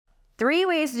3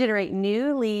 ways to generate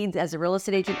new leads as a real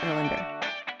estate agent or lender.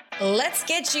 Let's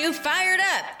get you fired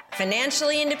up.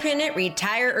 Financially independent,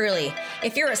 retire early.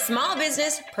 If you're a small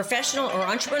business, professional, or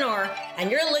entrepreneur, and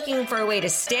you're looking for a way to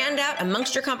stand out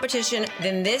amongst your competition,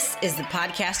 then this is the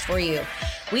podcast for you.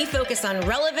 We focus on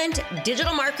relevant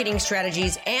digital marketing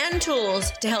strategies and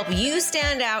tools to help you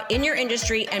stand out in your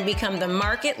industry and become the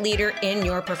market leader in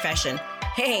your profession.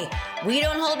 Hey, we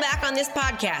don't hold back on this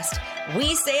podcast.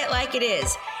 We say it like it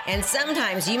is. And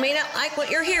sometimes you may not like what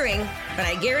you're hearing, but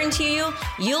I guarantee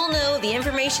you'll know the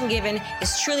information given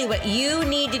is truly what you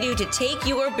need to do to take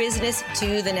your business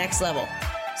to the next level.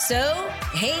 So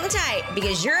hang tight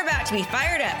because you're about to be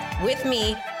fired up with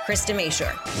me, Krista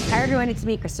Mashore. Hi everyone, it's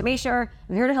me, Krista Mashore.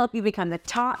 I'm here to help you become the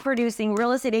top producing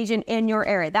real estate agent in your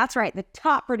area. That's right, the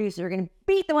top producer. You're going to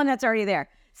beat the one that's already there.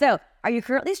 So are you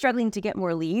currently struggling to get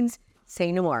more leads?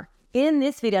 Say no more. In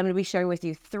this video, I'm going to be sharing with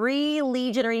you 3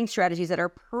 lead generating strategies that are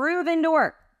proven to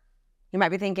work. You might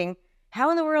be thinking, how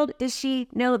in the world does she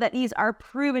know that these are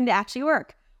proven to actually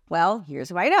work? Well,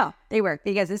 here's why I know they work,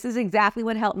 because this is exactly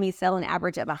what helped me sell an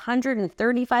average of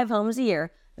 135 homes a year.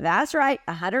 That's right,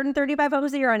 135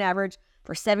 homes a year on average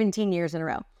for 17 years in a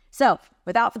row. So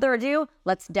without further ado,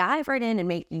 let's dive right in and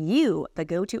make you the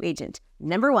go-to agent.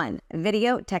 Number 1,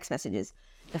 video text messages.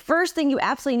 The first thing you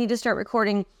absolutely need to start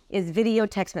recording is video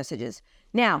text messages.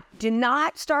 Now, do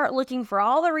not start looking for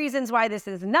all the reasons why this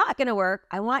is not going to work.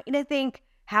 I want you to think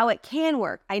how it can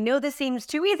work. I know this seems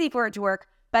too easy for it to work,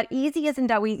 but easy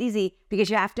isn't always easy because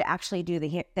you have to actually do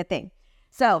the thing.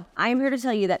 So I'm here to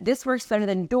tell you that this works better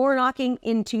than door knocking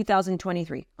in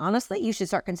 2023. Honestly, you should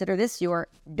start consider this your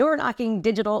door knocking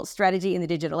digital strategy in the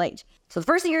digital age. So the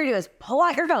first thing you're going to do is pull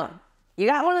out your phone. You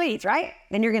got one of these, right?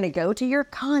 Then you're going to go to your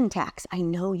contacts. I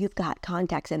know you've got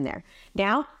contacts in there.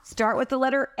 Now, start with the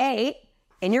letter A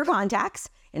in your contacts.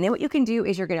 And then what you can do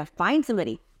is you're going to find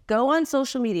somebody, go on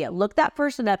social media, look that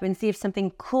person up and see if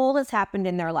something cool has happened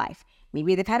in their life.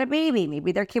 Maybe they've had a baby.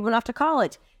 Maybe their kid went off to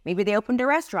college. Maybe they opened a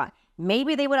restaurant.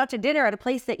 Maybe they went out to dinner at a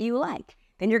place that you like.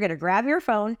 Then you're going to grab your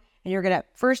phone and you're going to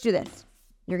first do this.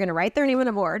 You're going to write their name on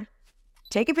the board,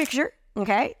 take a picture,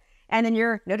 okay? And then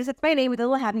notice it's my name with a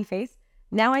little happy face.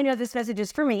 Now I know this message is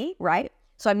for me, right?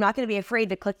 So I'm not going to be afraid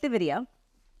to click the video. And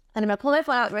I'm going to pull my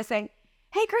phone out and I'm saying,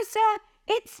 hey, Krista,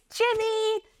 it's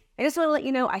Jimmy. I just want to let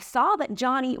you know, I saw that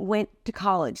Johnny went to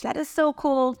college. That is so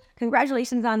cool.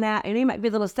 Congratulations on that. I know you might be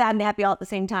a little sad and happy all at the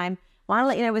same time. Want to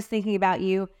let you know I was thinking about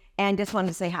you and just wanted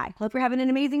to say hi. Hope you're having an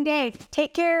amazing day.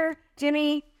 Take care,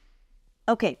 Jimmy.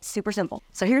 Okay, super simple.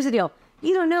 So here's the deal.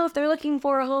 You don't know if they're looking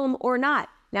for a home or not.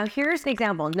 Now here's the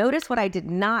example. Notice what I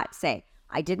did not say.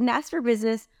 I didn't ask for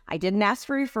business. I didn't ask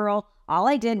for referral. All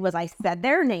I did was I said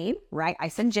their name, right? I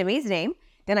said Jimmy's name.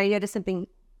 Then I noticed something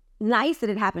nice that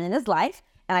had happened in his life.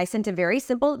 And I sent a very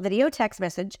simple video text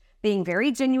message, being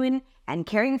very genuine and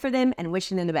caring for them and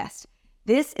wishing them the best.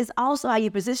 This is also how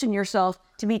you position yourself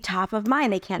to be top of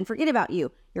mind. They can't forget about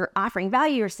you. You're offering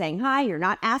value. You're saying hi. You're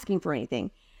not asking for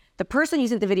anything. The person you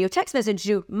sent the video text message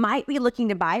to might be looking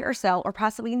to buy or sell or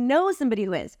possibly know somebody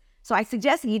who is. So I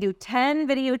suggest that you do 10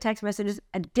 video text messages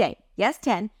a day. Yes,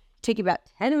 10. Take you about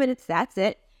 10 minutes. That's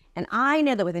it. And I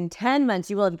know that within 10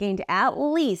 months, you will have gained at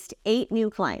least 8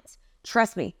 new clients.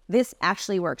 Trust me, this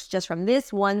actually works just from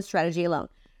this one strategy alone.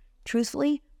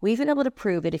 Truthfully, we've been able to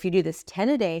prove that if you do this 10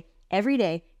 a day, every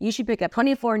day, you should pick up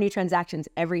 24 new transactions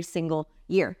every single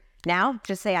year. Now,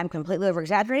 just say I'm completely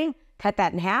over-exaggerating, cut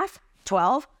that in half,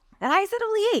 12, and I said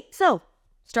only 8. So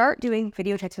start doing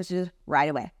video text messages right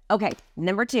away. Okay,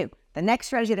 number 2, the next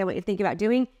strategy that I want you to think about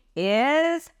doing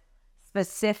is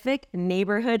specific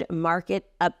neighborhood market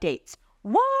updates.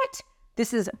 What?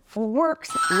 This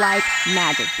works like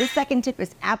magic. This second tip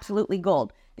is absolutely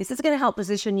gold. This is going to help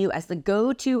position you as the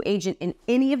go-to agent in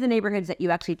any of the neighborhoods that you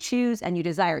actually choose and you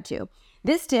desire to.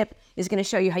 This tip is going to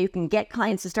show you how you can get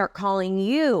clients to start calling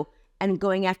you and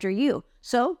going after you.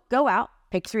 So go out,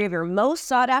 pick 3 of your most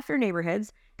sought after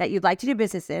neighborhoods that you'd like to do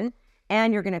business in,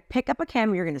 and you're going to pick up a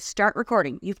camera, you're going to start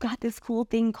recording. You've got this cool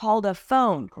thing called a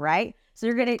phone, right? So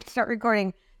you're going to start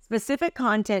recording specific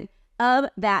content of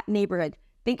that neighborhood.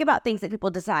 Think about things that people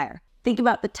desire. Think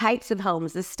about the types of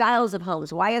homes, the styles of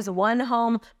homes. Why is one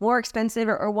home more expensive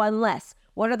or one less?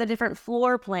 What are the different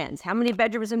floor plans? How many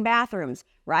bedrooms and bathrooms,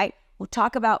 right? We'll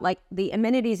talk about like the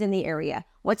amenities in the area,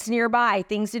 what's nearby,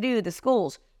 things to do, the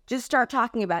schools. Just start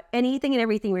talking about anything and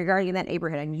everything regarding that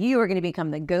neighborhood, and you are going to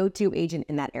become the go-to agent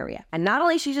in that area. And not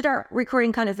only should you start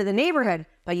recording content for the neighborhood,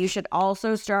 but you should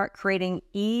also start creating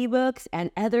ebooks and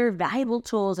other valuable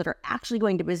tools that are actually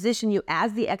going to position you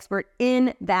as the expert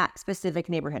in that specific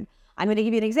neighborhood. I'm going to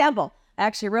give you an example I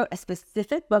actually wrote a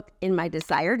specific book in my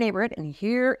desired neighborhood, and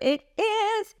here it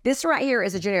is. This right here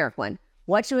is a generic one,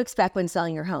 what to expect when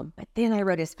selling your home. But then I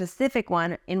wrote a specific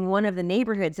one in one of the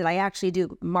neighborhoods that I actually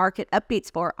do market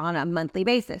updates for on a monthly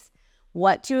basis.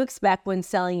 What to expect when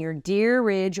selling your Deer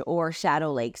Ridge or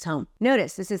Shadow Lakes home.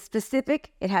 Notice this is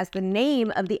specific. It has the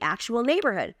name of the actual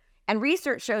neighborhood. And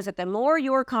research shows that the more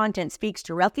your content speaks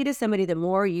directly to somebody, the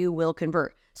more you will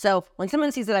convert. So when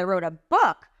someone sees that I wrote a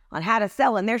book on how to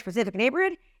sell in their specific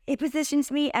neighborhood, it positions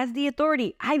me as the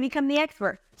authority. I become the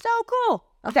expert. So cool.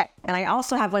 Okay. And I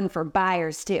also have one for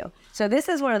buyers too. So this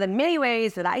is one of the many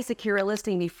ways that I secure a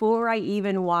listing before I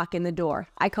even walk in the door.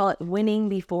 I call it winning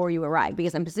before you arrive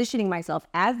because I'm positioning myself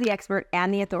as the expert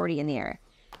and the authority in the area.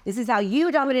 This is how you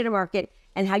dominate a market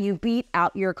and how you beat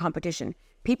out your competition.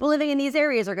 People living in these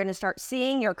areas are going to start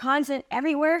seeing your content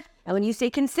everywhere. And when you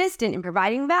stay consistent in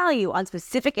providing value on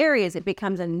specific areas, it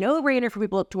becomes a no-brainer for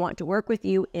people to want to work with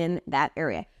you in that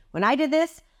area. When I did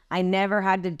this, I never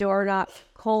had to door knock,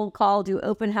 cold call, do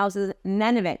open houses,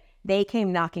 none of it. They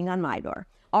came knocking on my door.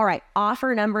 All right,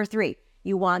 offer number 3.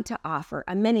 You want to offer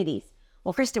amenities.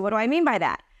 Well, Krista, what do I mean by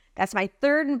that? That's my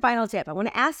third and final tip. I want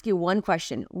to ask you one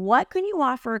question. What can you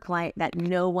offer a client that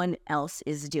no one else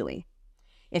is doing?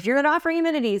 If you're not offering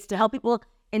amenities to help people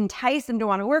entice them to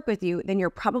want to work with you, then you're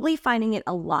probably finding it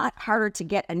a lot harder to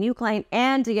get a new client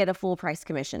and to get a full price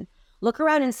commission. Look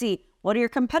around and see, what are your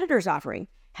competitors offering?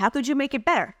 How could you make it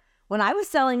better? When I was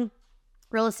selling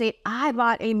real estate, I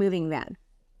bought a moving van.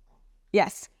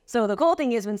 Yes. So the cool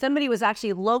thing is when somebody was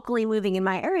actually locally moving in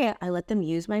my area, I let them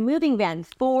use my moving van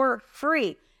for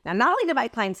free. Now, not only did my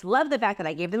clients love the fact that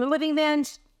I gave them a moving van,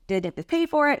 didn't have to pay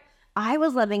for it, I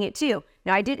was loving it too.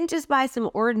 Now, I didn't just buy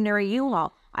some ordinary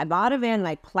U-Haul. I bought a van and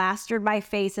I plastered my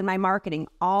face and my marketing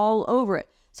all over it.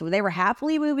 So when they were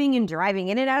happily moving and driving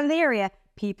in and out of the area,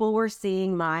 people were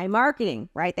seeing my marketing,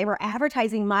 right? They were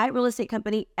advertising my real estate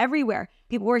company everywhere.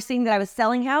 People were seeing that I was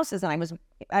selling houses and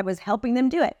I was helping them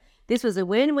do it. This was a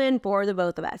win-win for the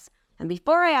both of us. And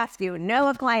before I ask you, no,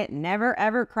 a client never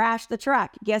ever crashed the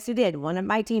truck. Guess who did? One of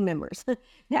my team members.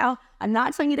 Now, I'm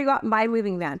not telling you to go out and buy a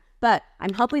moving van, but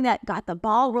I'm hoping that got the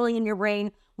ball rolling in your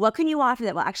brain. What can you offer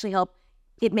that will actually help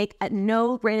it make a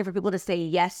no-brainer for people to say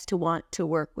yes to want to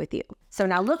work with you? So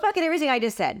now look back at everything I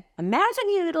just said. Imagine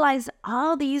you utilize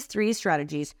all these 3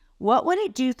 strategies. What would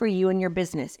it do for you and your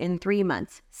business in 3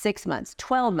 months, 6 months,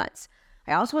 12 months?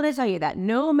 I also want to tell you that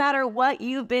no matter what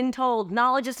you've been told,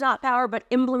 knowledge is not power, but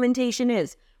implementation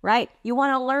is, right? You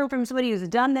want to learn from somebody who's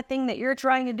done the thing that you're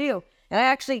trying to do. And I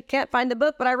actually can't find the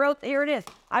book, but here it is.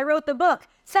 I wrote the book,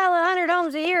 Sell 100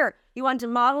 Homes a Year. You want to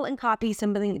model and copy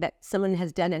something that someone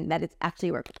has done and that it's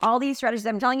actually worked. All these strategies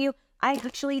I'm telling you, I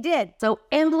actually did. So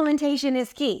implementation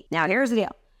is key. Now, here's the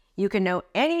deal. You can know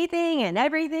anything and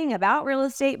everything about real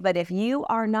estate, but if you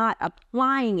are not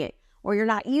applying it, or you're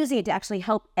not using it to actually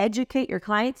help educate your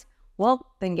clients, well,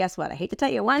 then guess what? I hate to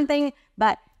tell you one thing,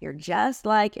 but you're just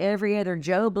like every other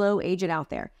Joe Blow agent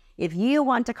out there. If you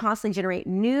want to constantly generate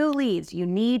new leads, you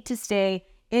need to stay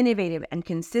innovative and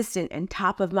consistent and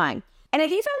top of mind. And if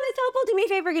you found this helpful, do me a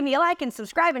favor, give me a like and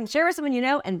subscribe and share with someone you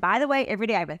know. And by the way, every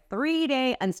day I have a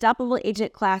 3-day Unstoppable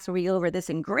Agent class where we go over this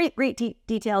in great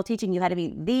detail, teaching you how to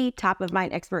be the top of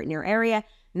mind expert in your area,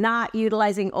 not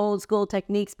utilizing old school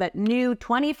techniques, but new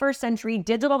 21st century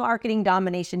digital marketing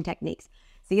domination techniques.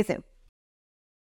 See you soon.